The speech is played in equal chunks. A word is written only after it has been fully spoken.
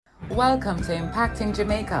Welcome to Impacting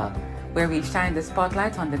Jamaica, where we shine the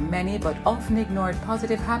spotlight on the many but often ignored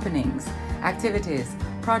positive happenings, activities,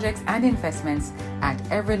 projects and investments at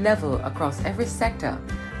every level across every sector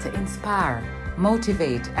to inspire,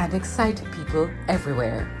 motivate and excite people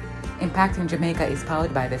everywhere. Impacting Jamaica is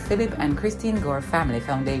powered by the Philip and Christine Gore Family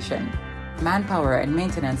Foundation, Manpower and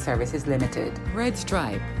Maintenance Services Limited, Red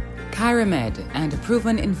Stripe, Kyramed and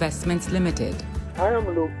Proven Investments Limited. I am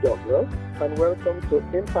Luke Douglas and welcome to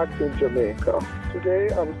Impacting Jamaica.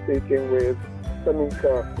 Today I'm speaking with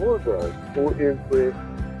Tamika Goldberg, who is the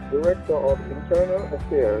Director of Internal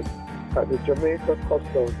Affairs at the Jamaica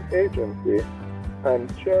Customs Agency and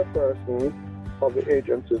Chairperson of the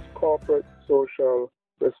agency's Corporate Social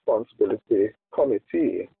Responsibility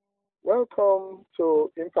Committee. Welcome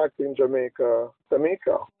to Impacting Jamaica,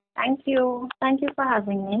 Tamika. Thank you. Thank you for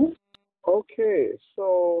having me. Okay,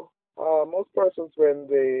 so most persons, when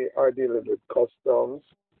they are dealing with customs,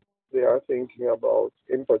 they are thinking about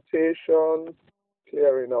importation,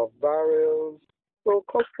 clearing of barrels. So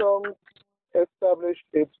customs established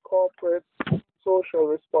its Corporate Social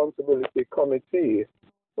Responsibility Committee.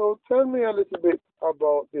 So tell me a little bit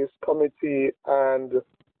about this committee, and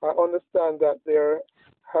I understand that there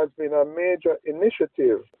has been a major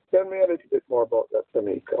initiative. Tell me a little bit more about that,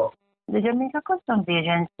 Tamika. The Jamaica Customs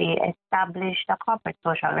Agency established a corporate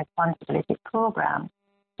social responsibility program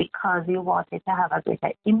because we wanted to have a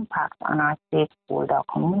greater impact on our stakeholder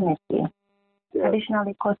community. Yeah.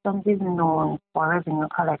 Traditionally, customs is known for revenue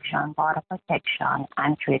collection, border protection,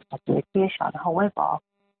 and trade facilitation. However,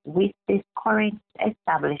 with this current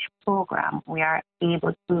established program, we are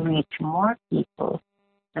able to reach more people,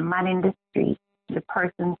 the man in the street, the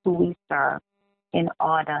persons who we serve, in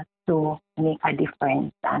order to make a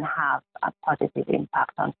difference and have a positive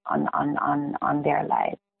impact on their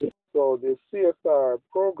lives. So the CSR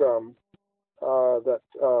program that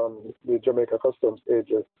the Jamaica Customs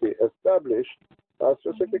Agency established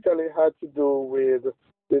specifically had to do with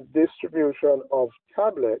the distribution of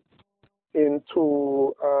tablets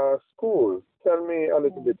into schools. Tell me a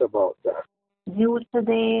little bit about that. Due to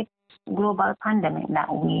the global pandemic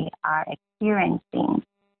that we are experiencing,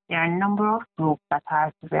 there are a number of groups that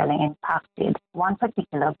are severely impacted. One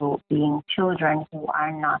particular group being children who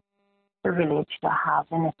are not privileged to have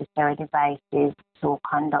the necessary devices to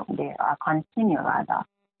conduct continue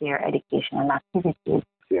their educational activities.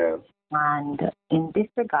 Yes. And in this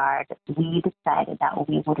regard, we decided that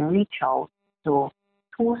we would reach out to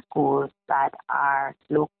 2 schools that are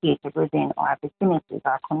located within our vicinities,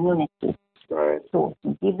 our communities. Right. So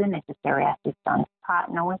give the necessary assistance,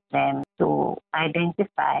 partner with them to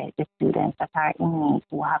identify the students that are in need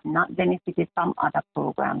who have not benefited from other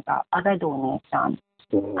programs or other donations,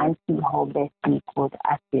 and see how best we could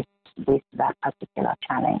assist with that particular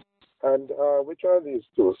challenge. And which are these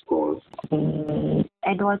 2 schools? The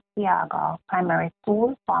Edward Siaga Primary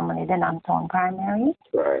School, formerly the Namtown Primary,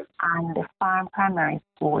 Right. and the Farm Primary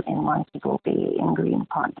School in Montego Bay, in Green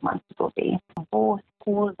Pond, Montego Bay. Both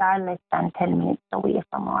schools are less than 10 minutes away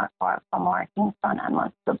from our Kingston and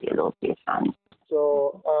Montego Bay location.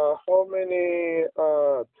 So how many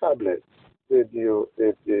tablets did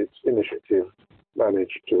this initiative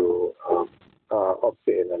manage to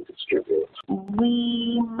obtain and distribute?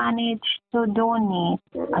 We managed to donate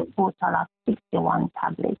a total of 61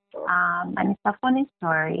 tablets. And it's a funny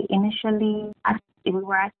story. Initially, we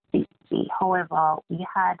were at 60. However, we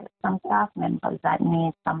had some staff members that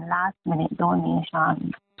made some last-minute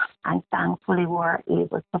donations, and thankfully we were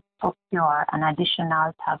able to procure an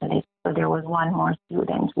additional tablet. So there was one more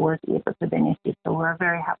student who was able to benefit. So we're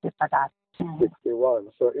very happy for that. 61.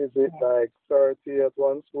 So is it like 30 at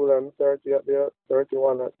one school and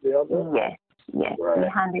 31 at the other? Yes. Right. We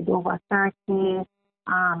handed over 30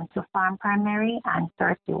 to Farm Primary and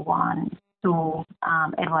 31 to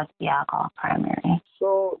Edward Siaga Primary.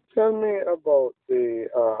 So tell me about the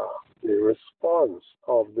response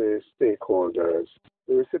of the stakeholders,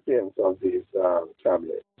 the recipients of these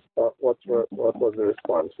tablets. What was the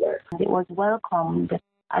response like? It was welcomed.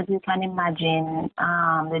 As you can imagine,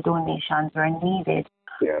 the donations were needed.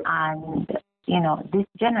 Yeah. And, this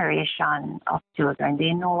generation of children,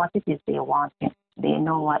 they know what it is they want. They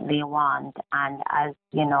know what they want. And as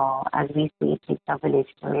we say, it takes a village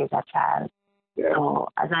to raise a child. Yeah. So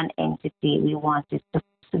as an entity, we wanted to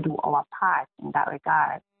do our part in that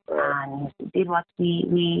regard. Right. And did what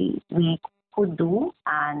we could do.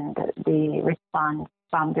 And the response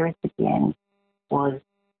from the recipients was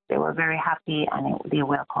they were very happy and they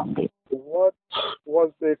welcomed it. What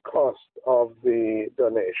was the cost of the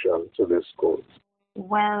donation to the schools?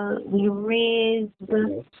 Well, we raised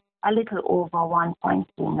a little over $1.2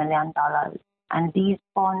 million And these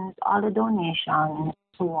funds, all the donations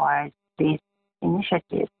towards this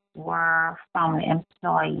initiative were from the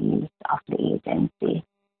employees of the agency.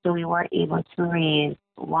 So we were able to raise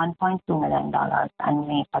 $1.2 million and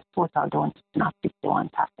make a total donation of 61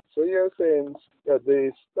 tablets. So you're saying that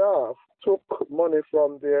the staff took money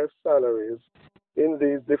from their salaries in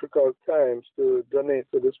these difficult times to donate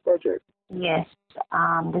to this project? Yes,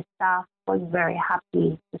 the staff was very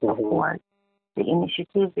happy to support the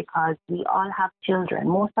initiative because we all have children.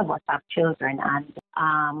 Most of us have children, and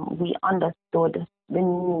we understood the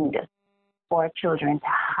need for children to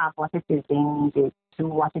have what it is they needed, do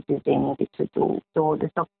what it is they needed to do. So the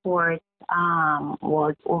support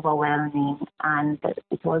was overwhelming, and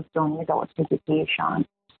it was done without hesitation.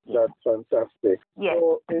 That's fantastic. Yes.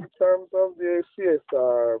 So in terms of the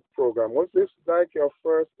CSR program, was this like your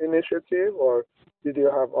first initiative, or did you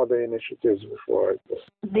have other initiatives before this?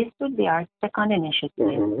 This would be our second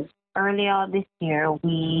initiative. Earlier this year,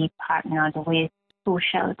 we partnered with 2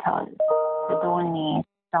 shelters to donate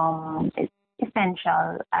some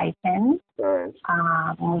essential items. Right.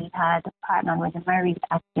 We had partnered with the Mary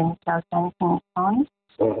Atkins Shelter in Kingston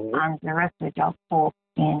and the Refuge of Hope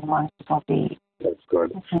in Montego Bay. That's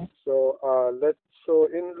good. So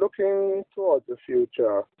in looking towards the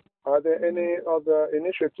future, are there any other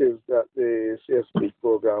initiatives that the CSP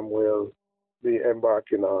program will be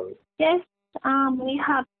embarking on? Yes, we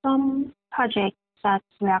have some projects that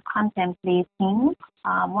we are contemplating,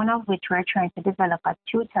 one of which we're trying to develop a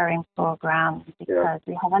tutoring program because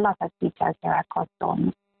we have a lot of teachers here at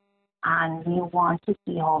Customs, and we want to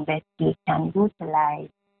see how best we can utilize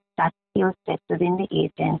that skill set within the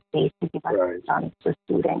agency to give assistance to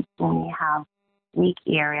students who may have weak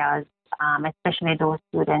areas, especially those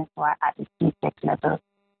students who are at the C-Tech level.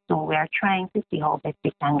 So we are trying to see how best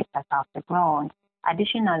we can get that off the ground.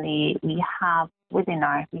 Additionally, we have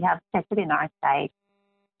set within our site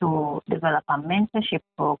to develop a mentorship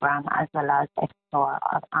program as well as explore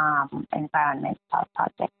environmental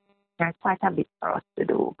projects. There's quite a bit for us to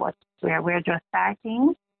do, but we're just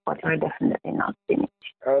starting, but we're definitely not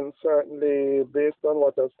finished. And certainly, based on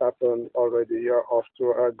what has happened already, you're off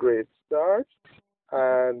to a great start,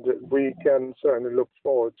 and we can certainly look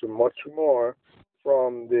forward to much more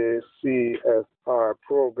from the CSR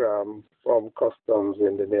program from Customs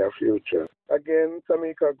in the near future. Again,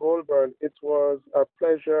 Tamika Goldburn, it was a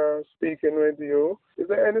pleasure speaking with you. Is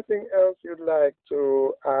there anything else you'd like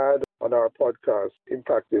to add on our podcast,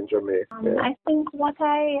 Impacting Jamaica? I think what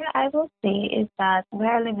I will say is that we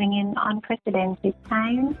are living in unprecedented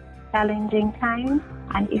times, challenging times,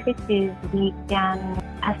 and if it is we can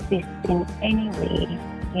assist in any way,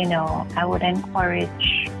 I would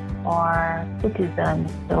encourage our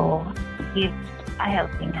citizens to give a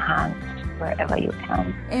helping hand wherever you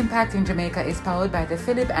can. Impacting Jamaica is powered by the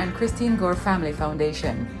Philip and Christine Gore Family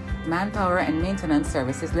Foundation, Manpower and Maintenance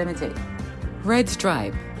Services Limited, Red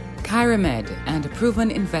Stripe, Kyramed, and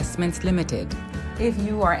Proven Investments Limited. If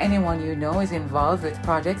you or anyone you know is involved with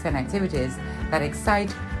projects and activities that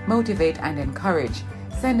excite, motivate, and encourage,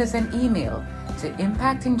 send us an email to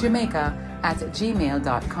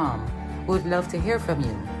impactingjamaica@gmail.com. We'd love to hear from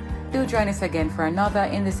you. Do join us again for another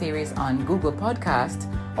in the series on Google Podcast,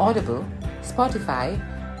 Audible, Spotify,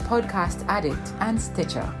 Podcast Addict, and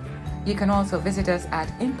Stitcher. You can also visit us at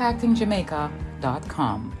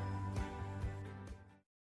impactingjamaica.com.